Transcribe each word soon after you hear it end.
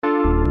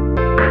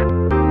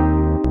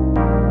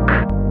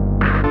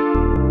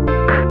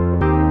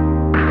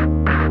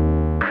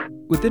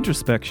With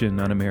introspection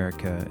on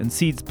America and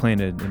seeds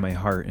planted in my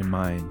heart and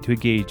mind to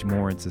engage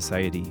more in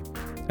society,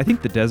 I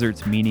think the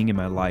desert's meaning in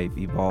my life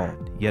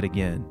evolved yet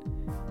again.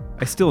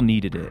 I still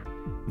needed it,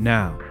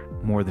 now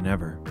more than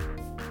ever.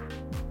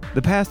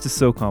 The past is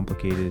so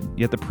complicated,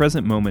 yet the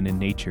present moment in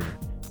nature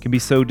can be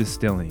so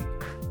distilling,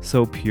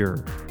 so pure.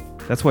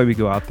 That's why we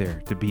go out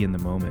there to be in the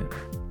moment,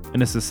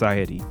 in a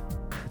society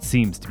that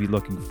seems to be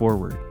looking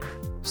forward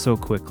so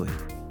quickly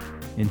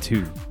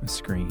into a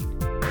screen.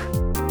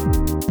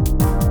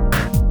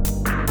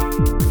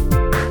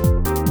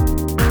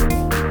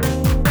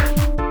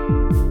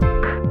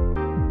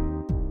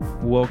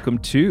 Welcome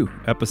to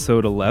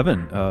episode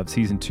 11 of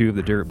season 2 of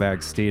the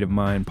Dirtbag State of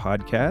Mind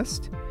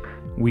podcast.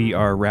 We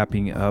are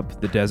wrapping up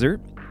the desert.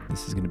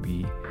 This is going to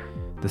be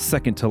the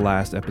second to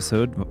last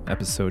episode.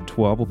 Episode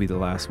 12 will be the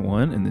last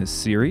one in this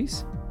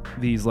series.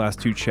 These last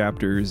two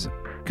chapters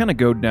kind of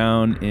go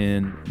down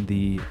in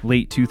the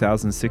late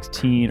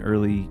 2016,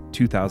 early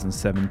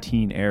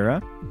 2017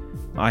 era.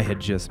 I had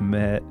just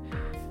met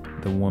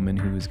the woman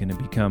who was going to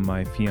become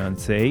my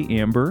fiancée,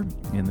 Amber,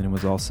 and then it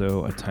was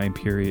also a time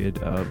period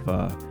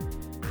of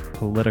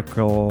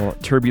political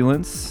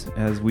turbulence,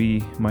 as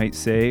we might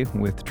say,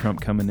 with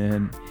Trump coming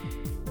in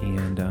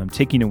and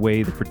taking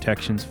away the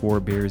protections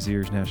for Bears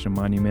Ears National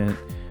Monument,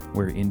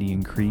 where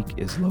Indian Creek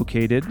is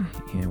located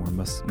and where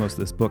most of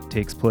this book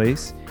takes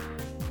place.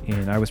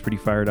 And I was pretty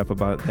fired up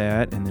about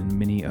that, and then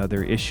many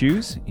other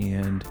issues.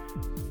 And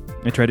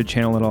I tried to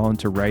channel it all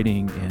into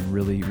writing and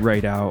really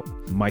write out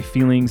my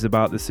feelings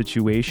about the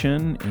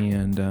situation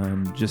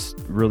and just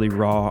really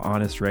raw,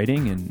 honest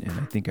writing. And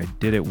I think I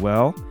did it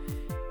well.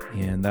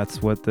 And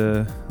that's what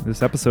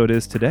this episode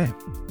is today.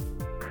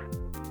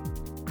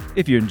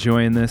 If you're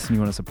enjoying this and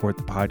you want to support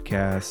the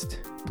podcast,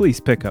 please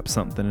pick up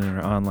something in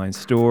our online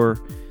store.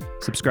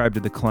 Subscribe to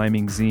the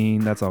Climbing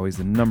Zine. That's always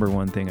the number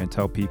one thing I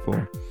tell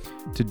people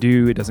to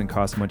do. It doesn't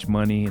cost much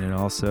money, and it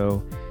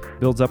also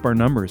builds up our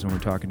numbers when we're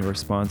talking to our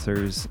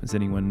sponsors. As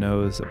anyone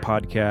knows, a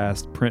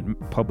podcast, print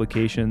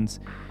publications,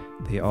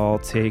 they all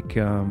take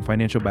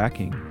financial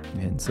backing.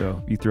 And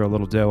so if you throw a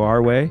little dough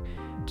our way,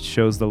 it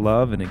shows the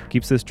love and it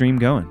keeps this dream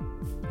going.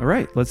 All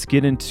right, let's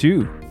get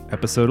into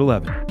episode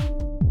 11.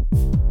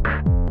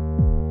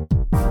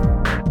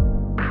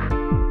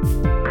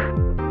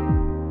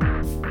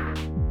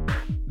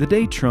 The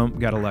day Trump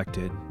got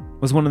elected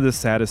was one of the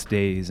saddest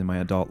days in my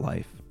adult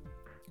life.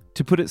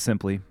 To put it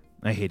simply,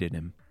 I hated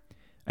him.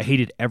 I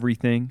hated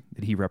everything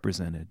that he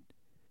represented.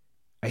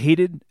 I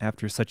hated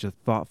after such a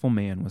thoughtful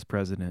man was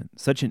president,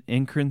 such an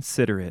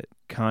inconsiderate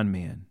con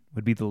man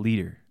would be the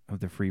leader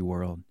of the free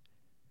world.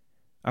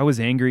 I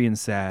was angry and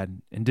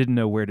sad and didn't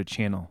know where to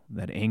channel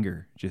that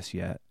anger just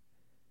yet.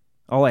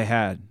 All I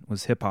had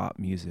was hip-hop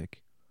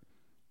music.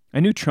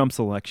 I knew Trump's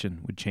election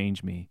would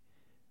change me,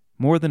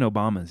 more than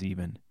Obama's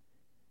even.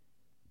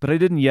 But I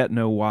didn't yet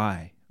know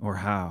why or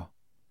how.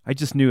 I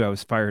just knew I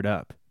was fired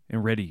up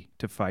and ready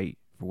to fight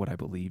for what I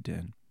believed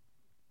in.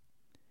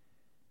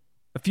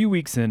 A few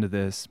weeks into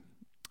this,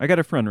 I got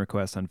a friend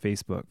request on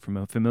Facebook from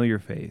a familiar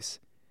face,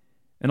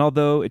 and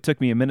although it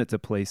took me a minute to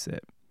place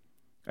it,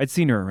 I'd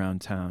seen her around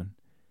town,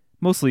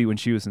 mostly when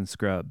she was in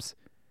scrubs,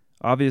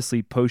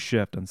 obviously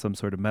post-shift on some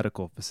sort of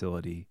medical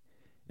facility,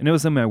 and it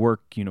was in my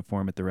work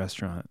uniform at the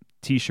restaurant,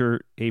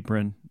 t-shirt,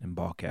 apron, and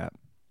ball cap.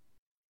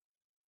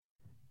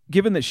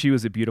 Given that she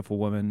was a beautiful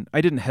woman,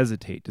 I didn't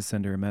hesitate to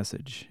send her a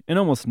message, an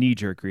almost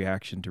knee-jerk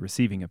reaction to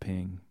receiving a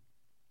ping.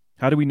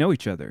 "How do we know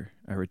each other?"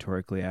 I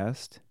rhetorically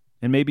asked,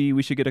 "and maybe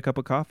we should get a cup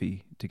of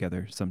coffee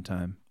together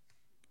sometime."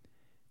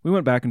 We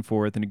went back and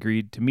forth and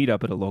agreed to meet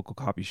up at a local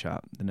coffee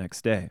shop the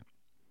next day.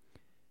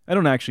 "I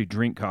don't actually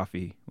drink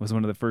coffee," was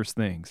one of the first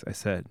things I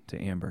said to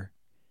Amber.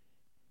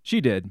 She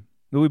did,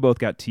 but we both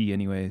got tea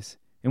anyways,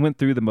 and went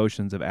through the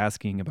motions of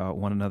asking about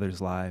one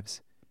another's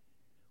lives.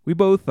 We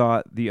both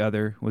thought the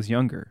other was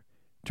younger.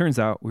 Turns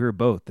out we were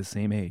both the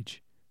same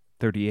age,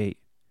 38.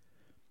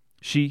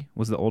 She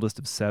was the oldest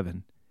of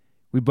 7.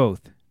 We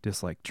both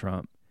disliked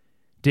Trump.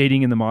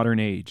 Dating in the modern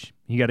age,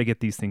 you got to get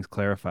these things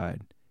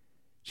clarified.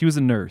 She was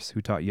a nurse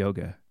who taught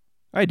yoga.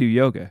 "I do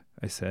yoga,"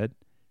 I said.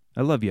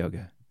 "I love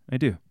yoga. I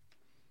do."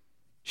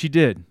 She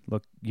did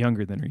look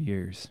younger than her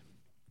years.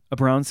 A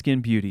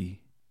brown-skinned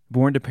beauty,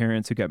 born to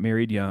parents who got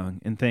married young,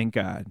 and thank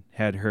God,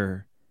 had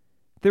her.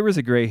 There was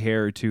a gray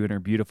hair or two in her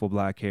beautiful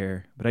black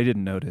hair, but I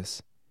didn't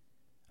notice.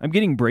 "I'm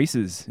getting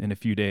braces in a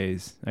few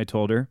days," I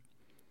told her.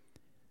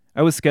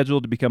 I was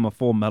scheduled to become a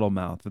full metal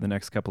mouth for the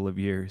next couple of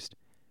years.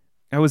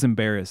 I was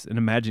embarrassed and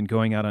imagined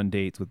going out on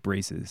dates with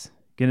braces,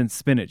 getting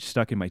spinach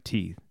stuck in my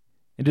teeth.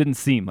 It didn't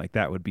seem like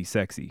that would be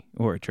sexy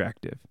or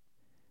attractive.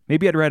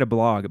 Maybe I'd write a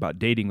blog about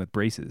dating with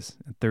braces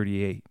at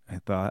 38, I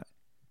thought.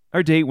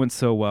 Our date went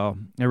so well,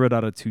 I wrote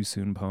out a too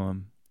soon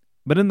poem.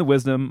 But in the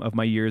wisdom of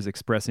my years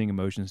expressing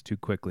emotions too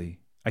quickly,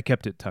 I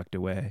kept it tucked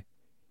away.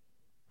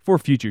 For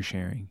future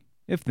sharing,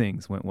 if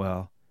things went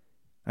well.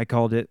 I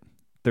called it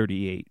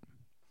 38.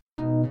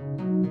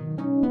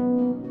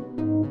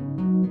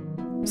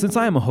 Since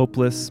I am a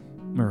hopeless,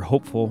 or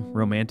hopeful,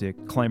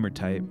 romantic climber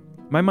type,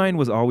 my mind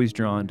was always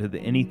drawn to the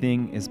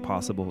anything is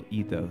possible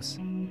ethos.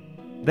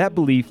 That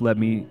belief led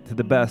me to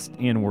the best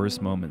and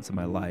worst moments of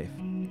my life,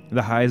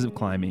 the highs of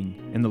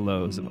climbing and the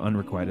lows of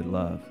unrequited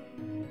love.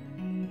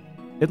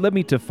 It led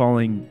me to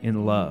falling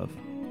in love.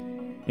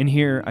 And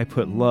here I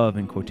put love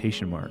in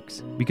quotation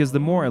marks, because the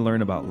more I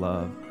learn about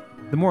love,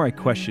 the more I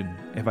question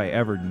if I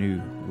ever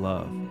knew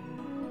love.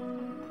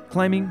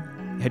 Climbing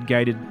had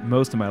guided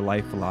most of my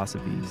life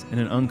philosophies in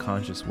an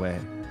unconscious way.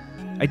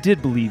 I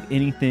did believe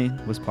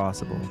anything was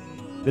possible,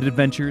 that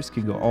adventures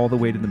can go all the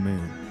way to the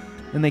moon,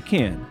 and they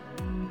can.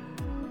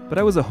 But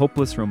I was a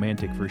hopeless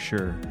romantic for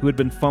sure, who had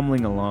been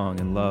fumbling along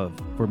in love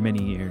for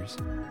many years.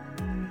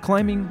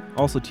 Climbing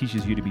also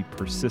teaches you to be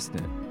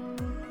persistent,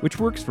 which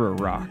works for a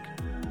rock,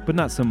 but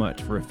not so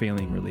much for a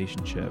failing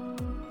relationship.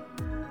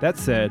 That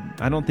said,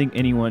 I don't think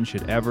anyone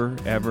should ever,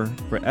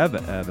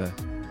 forever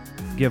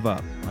give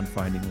up on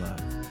finding love.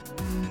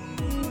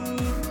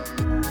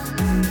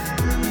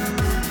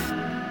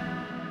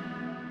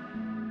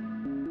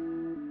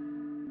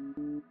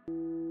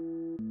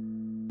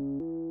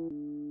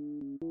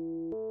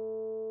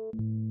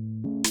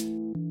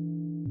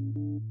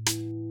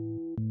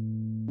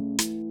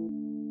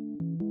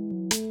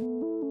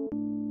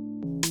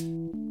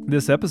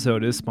 This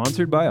episode is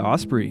sponsored by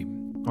Osprey.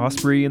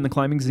 Osprey and the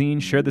Climbing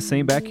Zine share the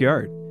same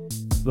backyard.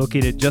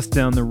 Located just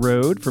down the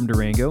road from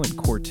Durango and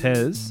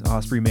Cortez,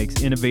 Osprey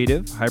makes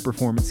innovative,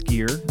 high-performance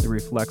gear that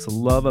reflects a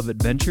love of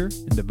adventure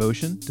and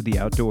devotion to the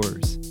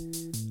outdoors.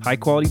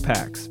 High-quality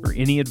packs for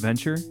any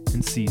adventure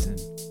and season.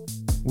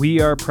 We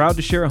are proud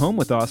to share a home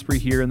with Osprey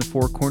here in the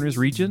Four Corners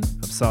region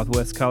of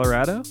Southwest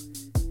Colorado.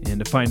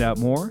 And to find out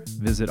more,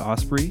 visit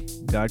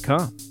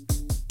osprey.com.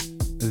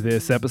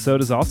 This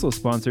episode is also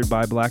sponsored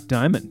by Black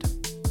Diamond.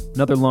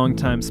 Another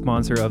longtime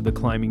sponsor of the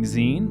Climbing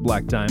Zine,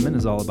 Black Diamond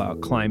is all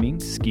about climbing,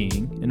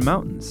 skiing, and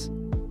mountains.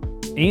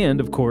 And,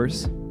 of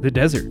course, the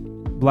desert.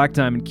 Black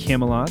Diamond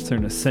Camelots are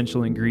an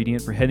essential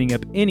ingredient for heading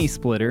up any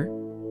splitter.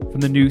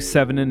 From the new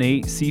 7 and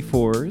 8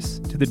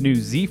 C4s to the new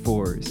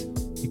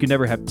Z4s, you can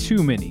never have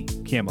too many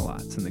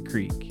Camelots in the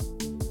creek.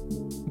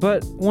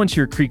 But once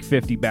your Creek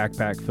 50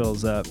 backpack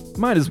fills up,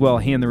 might as well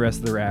hand the rest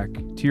of the rack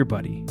to your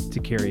buddy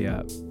to carry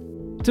up.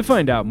 To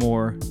find out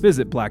more,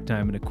 visit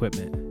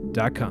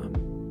blackdiamondequipment.com.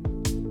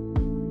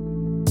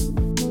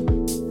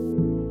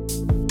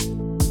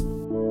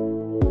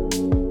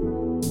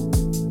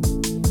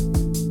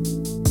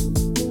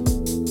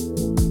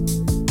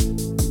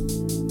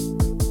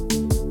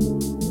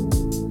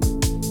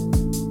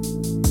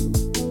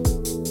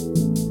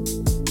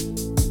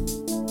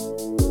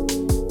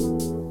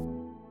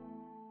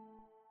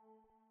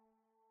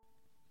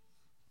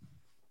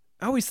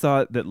 I always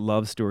thought that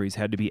love stories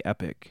had to be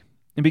epic.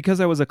 And because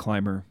I was a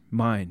climber,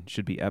 mine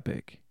should be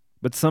epic.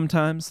 But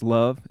sometimes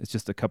love is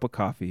just a cup of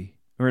coffee,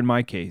 or in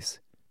my case,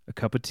 a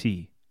cup of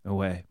tea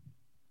away.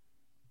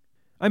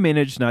 I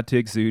managed not to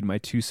exude my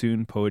too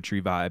soon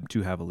poetry vibe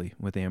too heavily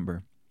with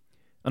Amber.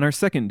 On our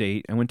second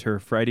date, I went to her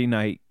Friday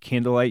night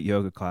candlelight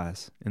yoga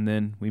class, and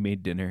then we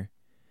made dinner.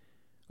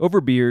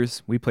 Over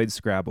beers, we played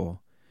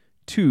Scrabble.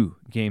 2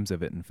 games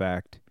of it, in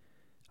fact.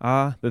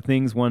 Ah, the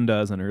things one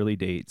does on early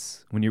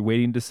dates when you're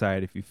waiting to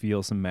decide if you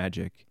feel some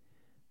magic.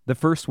 The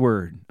first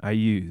word I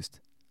used,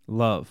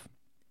 love.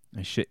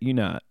 I shit you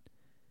not.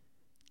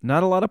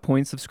 Not a lot of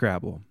points of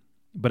Scrabble,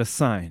 but a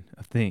sign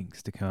of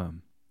things to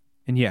come.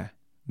 And yeah,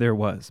 there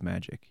was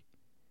magic.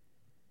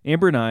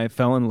 Amber and I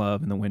fell in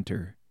love in the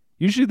winter,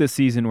 usually the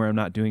season where I'm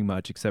not doing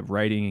much except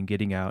writing and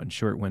getting out in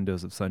short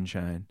windows of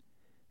sunshine.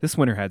 This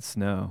winter had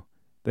snow.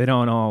 They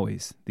don't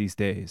always these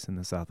days in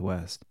the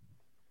Southwest.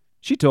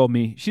 She told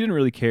me she didn't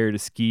really care to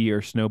ski or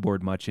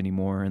snowboard much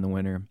anymore in the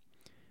winter,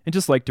 and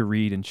just liked to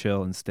read and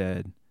chill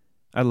instead.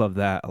 I love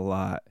that a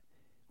lot.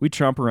 We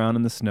tromp around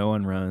in the snow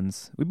on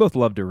runs. We both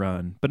love to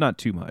run, but not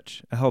too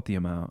much, a healthy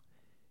amount.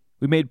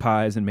 We made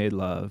pies and made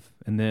love,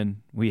 and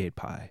then we ate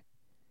pie.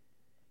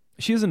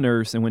 She is a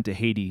nurse and went to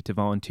Haiti to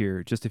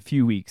volunteer just a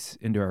few weeks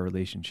into our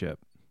relationship.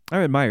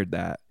 I admired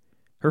that.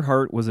 Her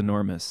heart was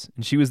enormous,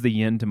 and she was the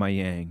yin to my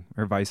yang,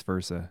 or vice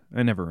versa.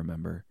 I never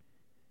remember.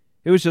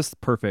 It was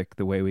just perfect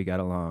the way we got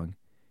along.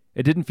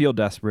 It didn't feel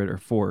desperate or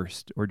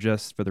forced, or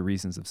just for the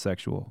reasons of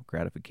sexual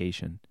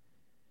gratification.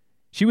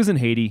 She was in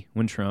Haiti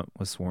when Trump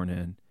was sworn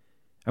in.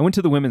 I went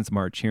to the Women's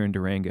March here in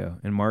Durango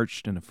and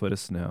marched in a foot of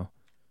snow.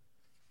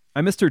 I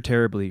missed her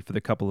terribly for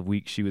the couple of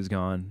weeks she was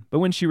gone, but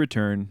when she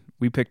returned,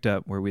 we picked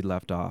up where we'd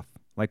left off,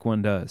 like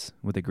one does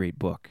with a great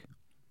book.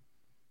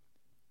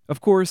 Of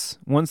course,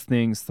 once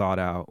things thawed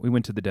out, we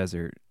went to the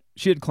desert.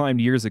 She had climbed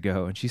years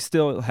ago, and she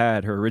still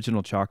had her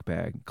original chalk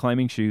bag,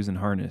 climbing shoes, and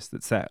harness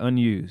that sat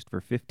unused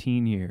for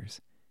 15 years.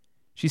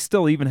 She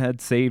still even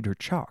had saved her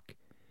chalk.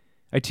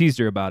 I teased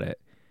her about it.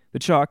 The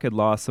chalk had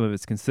lost some of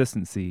its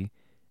consistency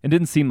and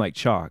didn't seem like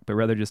chalk, but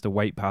rather just a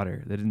white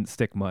powder that didn't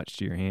stick much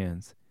to your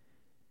hands.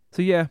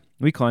 So yeah,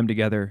 we climbed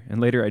together, and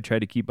later I tried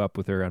to keep up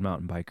with her on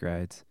mountain bike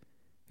rides.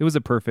 It was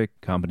a perfect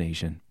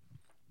combination.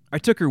 I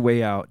took her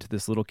way out to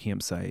this little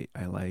campsite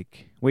I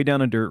like, way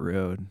down a dirt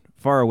road,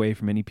 far away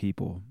from any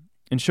people,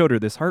 and showed her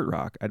this heart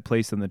rock I'd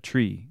placed on the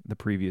tree the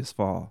previous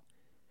fall.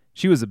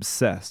 She was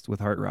obsessed with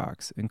heart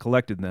rocks and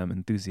collected them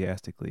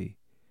enthusiastically.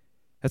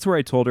 That's where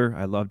I told her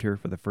I loved her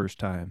for the first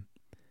time.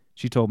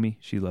 She told me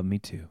she loved me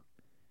too.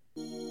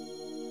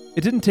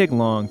 It didn't take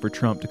long for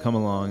Trump to come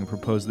along and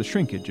propose the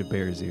shrinkage of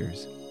Bears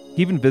Ears.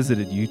 He even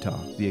visited Utah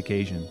for the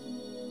occasion.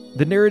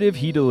 The narrative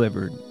he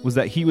delivered was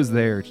that he was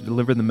there to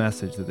deliver the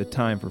message that the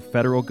time for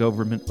federal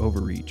government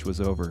overreach was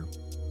over.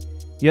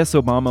 Yes,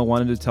 Obama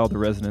wanted to tell the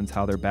residents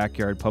how their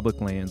backyard public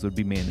lands would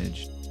be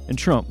managed, and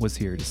Trump was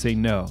here to say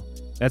no,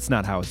 that's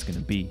not how it's going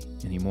to be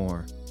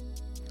anymore.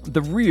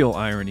 The real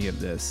irony of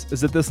this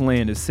is that this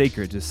land is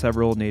sacred to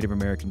several Native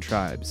American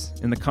tribes,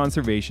 and the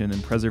conservation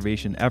and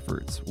preservation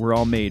efforts were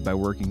all made by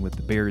working with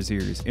the Bears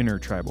Ears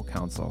Intertribal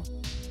Council.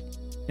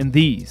 And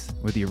these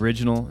were the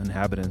original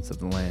inhabitants of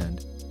the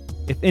land.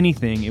 If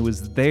anything, it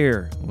was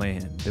their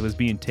land that was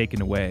being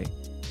taken away,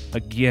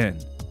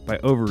 again, by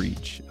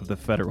overreach of the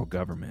federal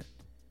government.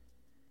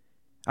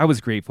 I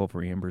was grateful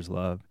for Amber's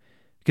love,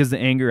 because the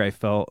anger I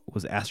felt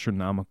was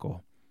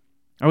astronomical.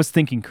 I was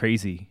thinking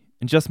crazy,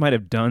 and just might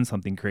have done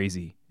something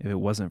crazy if it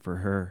wasn't for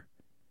her.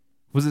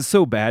 Was it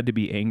so bad to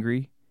be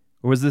angry,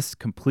 or was this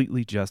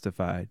completely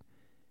justified?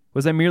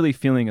 Was I merely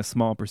feeling a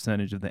small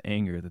percentage of the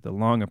anger that the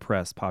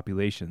long-oppressed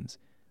populations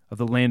of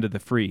the land of the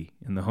free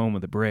and the home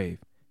of the brave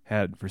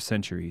had for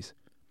centuries?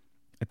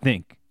 I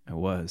think I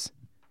was.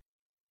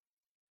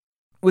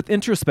 With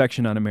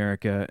introspection on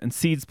America and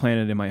seeds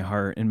planted in my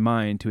heart and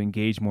mind to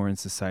engage more in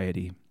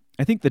society,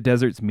 I think the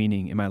desert's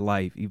meaning in my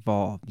life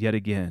evolved yet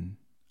again.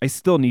 I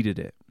still needed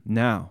it,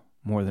 now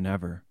more than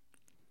ever.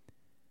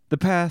 The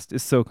past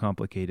is so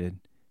complicated,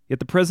 yet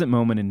the present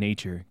moment in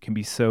nature can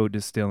be so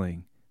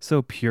distilling,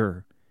 so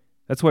pure.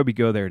 That's why we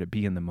go there, to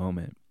be in the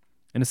moment,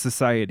 in a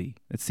society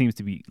that seems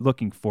to be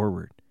looking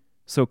forward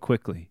so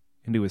quickly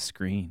into a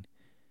screen.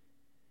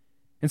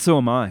 And so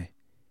am I.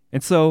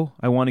 And so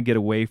I want to get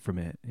away from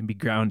it and be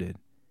grounded.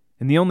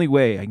 And the only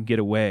way I can get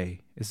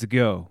away is to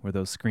go where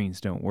those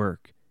screens don't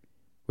work,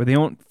 where they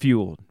aren't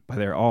fueled by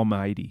their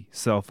almighty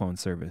cell phone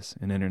service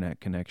and internet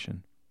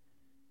connection.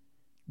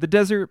 The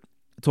desert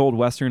told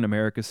Western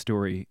America's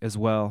story as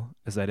well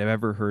as I'd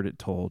ever heard it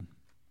told.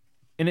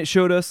 And it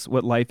showed us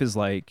what life is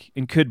like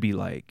and could be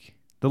like.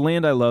 The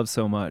land I love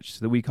so much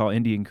that we call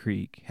Indian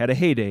Creek had a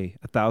heyday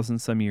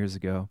 1,000-some years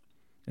ago,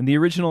 and the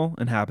original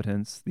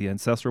inhabitants, the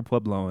ancestral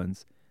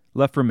Puebloans,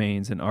 left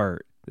remains and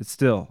art that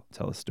still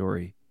tell a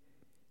story.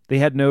 They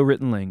had no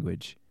written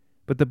language,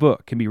 but the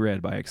book can be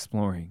read by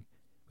exploring,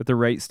 with the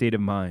right state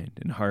of mind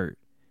and heart.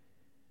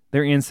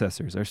 Their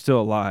ancestors are still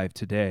alive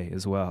today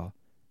as well,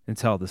 and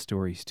tell the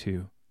stories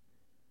too.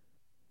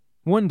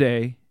 One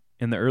day,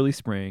 in the early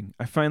spring,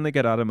 I finally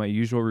got out of my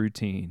usual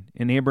routine,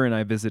 and Amber and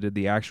I visited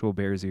the actual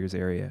Bears Ears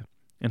area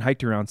and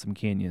hiked around some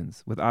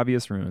canyons with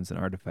obvious ruins and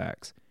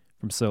artifacts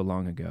from so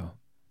long ago.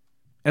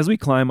 As we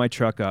climbed my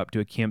truck up to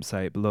a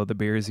campsite below the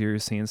Bears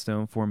Ears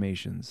sandstone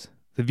formations,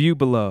 the view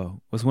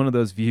below was one of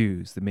those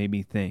views that made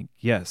me think,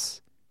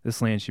 yes,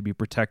 this land should be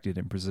protected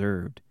and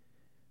preserved.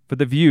 For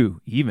the view,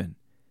 even,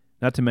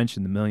 not to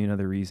mention the million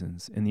other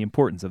reasons and the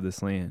importance of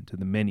this land to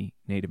the many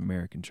Native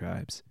American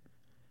tribes.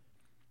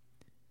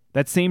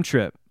 That same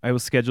trip, I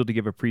was scheduled to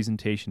give a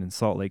presentation in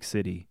Salt Lake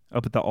City,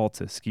 up at the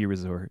Alta Ski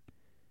Resort.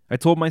 I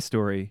told my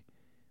story,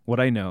 what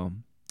I know,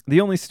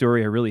 the only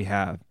story I really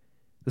have,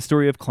 the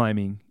story of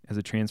climbing as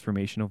a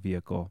transformational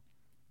vehicle,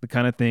 the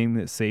kind of thing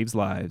that saves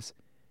lives,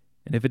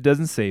 and if it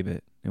doesn't save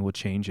it, it will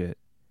change it.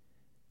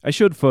 I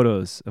showed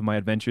photos of my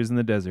adventures in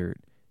the desert,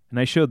 and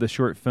I showed the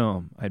short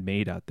film I'd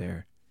made out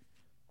there.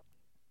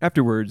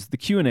 Afterwards, the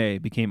Q&A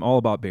became all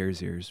about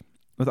Bears Ears,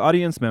 with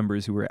audience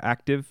members who were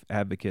active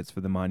advocates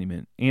for the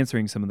monument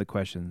answering some of the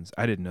questions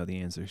I didn't know the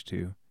answers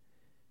to.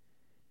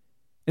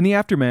 In the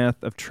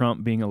aftermath of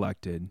Trump being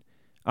elected,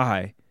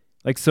 I,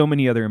 like so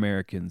many other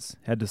Americans,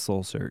 had to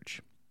soul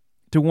search,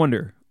 to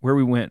wonder where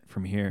we went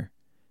from here.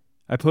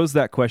 I posed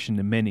that question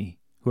to many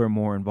who are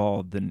more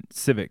involved in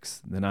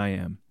civics than I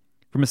am,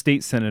 from a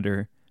state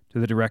senator to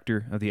the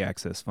director of the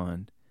Access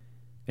Fund,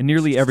 and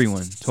nearly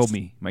everyone told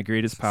me my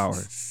greatest power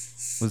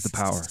was the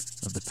power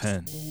of the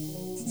pen.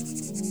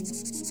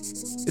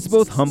 It's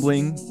both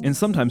humbling and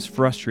sometimes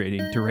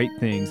frustrating to write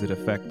things that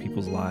affect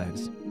people's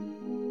lives.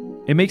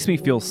 It makes me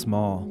feel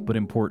small but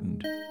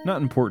important,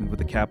 not important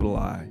with a capital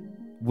I,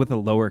 with a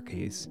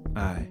lowercase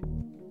I.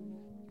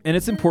 And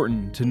it's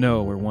important to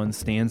know where one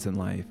stands in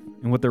life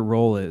and what their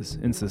role is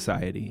in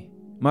society.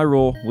 My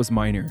role was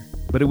minor,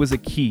 but it was a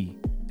key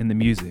in the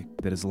music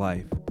that is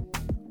life.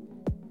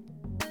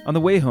 On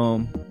the way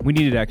home, we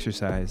needed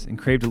exercise and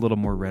craved a little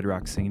more Red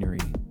Rock scenery.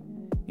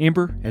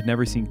 Amber had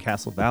never seen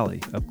Castle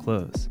Valley up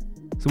close,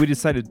 so we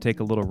decided to take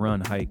a little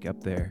run hike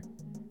up there.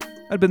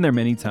 I'd been there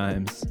many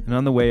times, and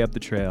on the way up the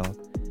trail,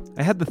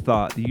 I had the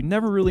thought that you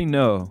never really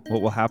know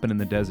what will happen in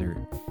the desert,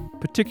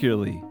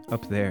 particularly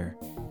up there.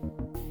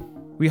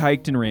 We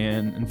hiked and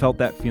ran and felt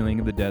that feeling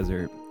of the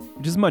desert,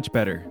 which is much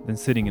better than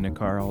sitting in a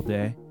car all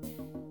day.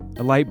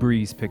 A light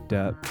breeze picked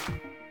up.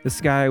 The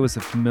sky was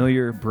a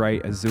familiar,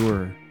 bright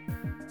azure,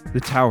 the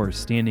towers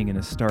standing in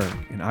a stark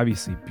and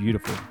obviously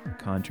beautiful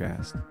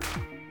contrast.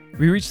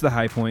 We reached the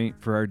high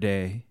point for our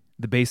day,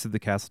 the base of the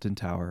Castleton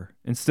Tower,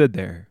 and stood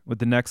there with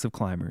the necks of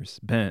climbers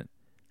bent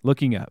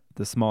looking up at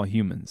the small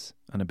humans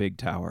on a big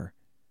tower.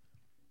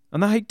 On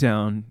the hike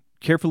down,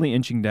 carefully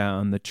inching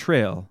down the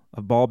trail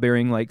of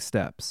ball-bearing-like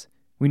steps,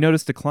 we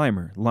noticed a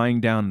climber lying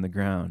down on the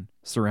ground,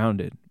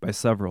 surrounded by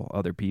several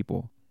other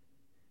people.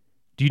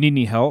 "Do you need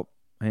any help?"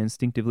 I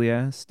instinctively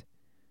asked.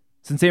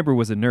 Since Amber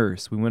was a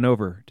nurse, we went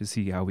over to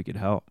see how we could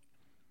help.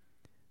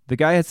 The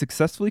guy had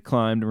successfully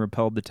climbed and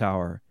rappelled the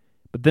tower,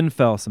 but then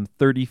fell some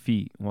 30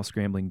 feet while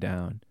scrambling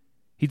down.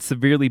 He'd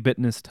severely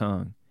bitten his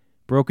tongue,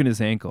 broken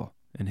his ankle,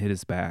 and hit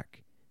his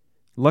back.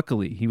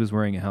 Luckily, he was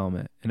wearing a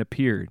helmet, and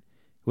appeared it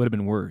would have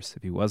been worse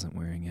if he wasn't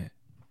wearing it.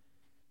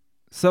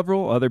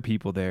 Several other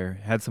people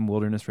there had some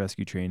wilderness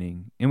rescue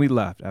training, and we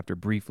left after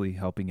briefly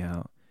helping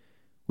out.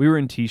 We were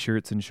in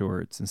t-shirts and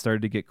shorts and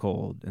started to get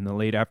cold in the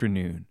late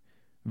afternoon,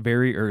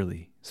 very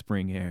early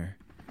spring air.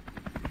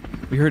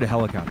 We heard a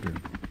helicopter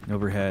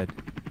overhead.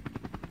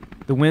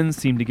 The wind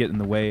seemed to get in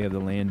the way of the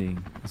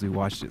landing as we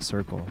watched it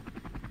circle.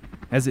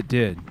 As it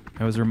did,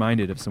 I was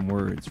reminded of some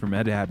words from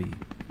Ed Abbey,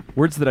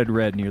 words that I'd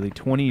read nearly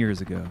 20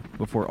 years ago,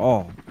 before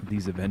all of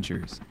these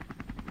adventures.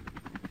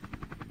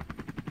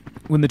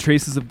 When the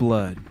traces of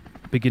blood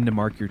begin to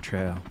mark your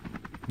trail,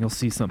 you'll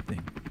see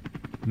something.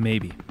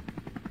 Maybe.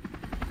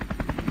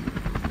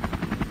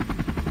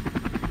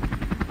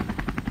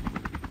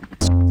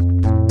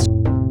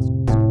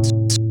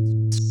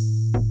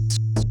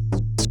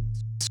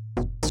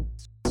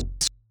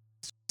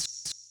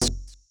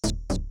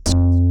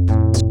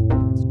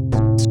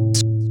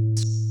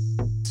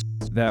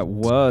 That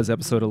was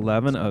episode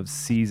 11 of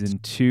season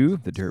 2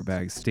 of the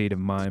Dirtbag State of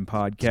Mind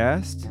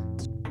podcast.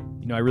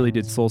 I really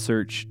did soul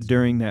search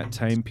during that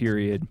time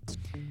period.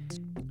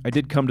 I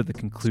did come to the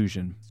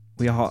conclusion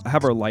we all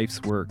have our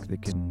life's work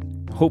that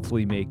can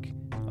hopefully make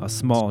a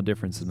small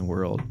difference in the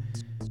world.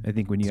 I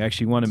think when you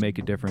actually want to make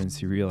a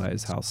difference, you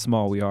realize how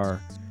small we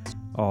are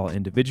all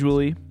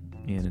individually,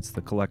 and it's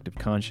the collective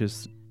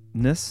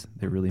consciousness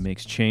that really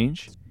makes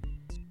change.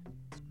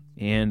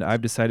 And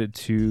I've decided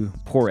to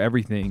pour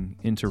everything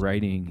into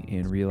writing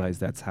and realize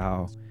that's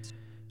how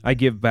I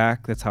give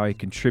back. That's how I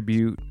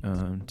contribute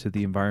to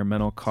the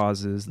environmental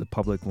causes, the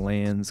public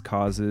lands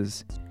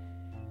causes,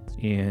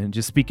 and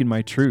just speaking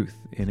my truth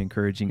and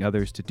encouraging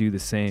others to do the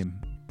same.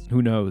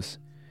 Who knows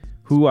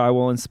who I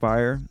will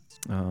inspire?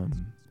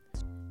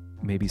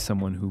 Maybe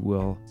someone who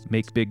will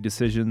make big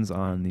decisions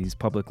on these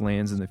public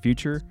lands in the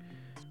future,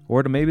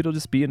 or maybe it'll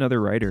just be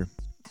another writer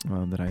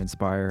that I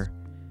inspire.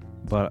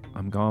 But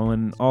I'm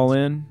going all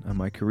in on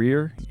my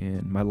career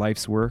and my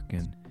life's work,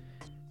 and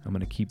I'm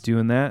going to keep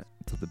doing that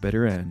to the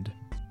bitter end.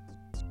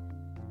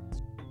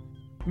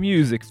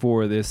 Music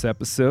for this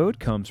episode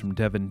comes from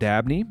Devin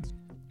Dabney.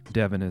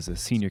 Devin is a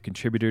senior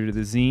contributor to the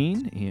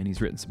zine, and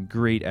he's written some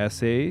great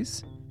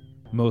essays.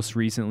 Most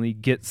recently,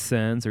 Get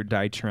Sens or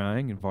Die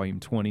Trying in volume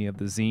 20 of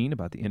the zine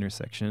about the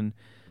intersection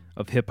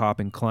of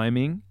hip-hop and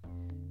climbing.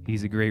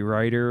 He's a great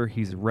writer.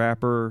 He's a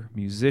rapper,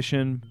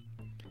 musician,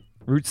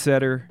 root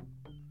setter,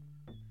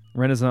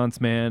 Renaissance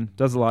man,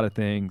 does a lot of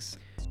things.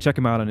 Check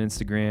him out on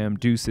Instagram,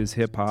 Deuces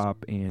Hip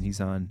Hop, and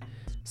he's on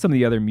some of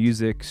the other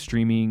music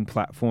streaming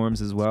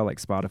platforms as well, like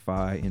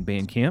Spotify and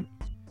Bandcamp.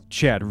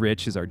 Chad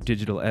Rich is our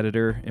digital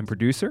editor and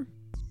producer.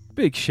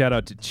 Big shout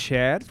out to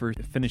Chad for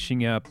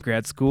finishing up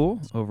grad school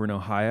over in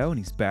Ohio, and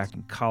he's back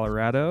in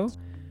Colorado,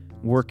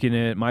 working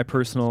at my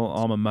personal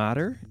alma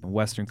mater,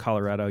 Western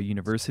Colorado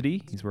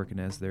University. He's working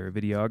as their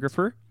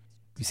videographer.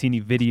 If you see any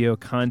video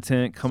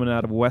content coming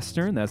out of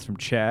Western, that's from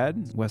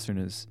Chad. Western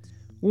is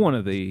one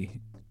of the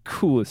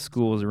coolest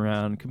schools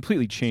around,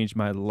 completely changed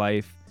my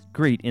life.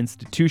 Great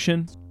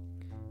institution,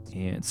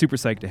 and super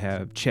psyched to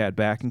have Chad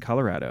back in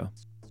Colorado.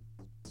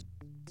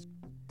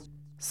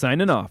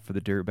 Signing off for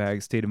the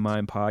Dirtbag State of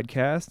Mind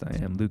podcast,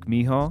 I am Luke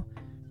Mihal,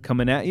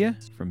 coming at you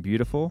from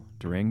beautiful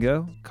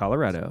Durango,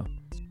 Colorado.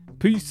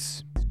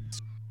 Peace.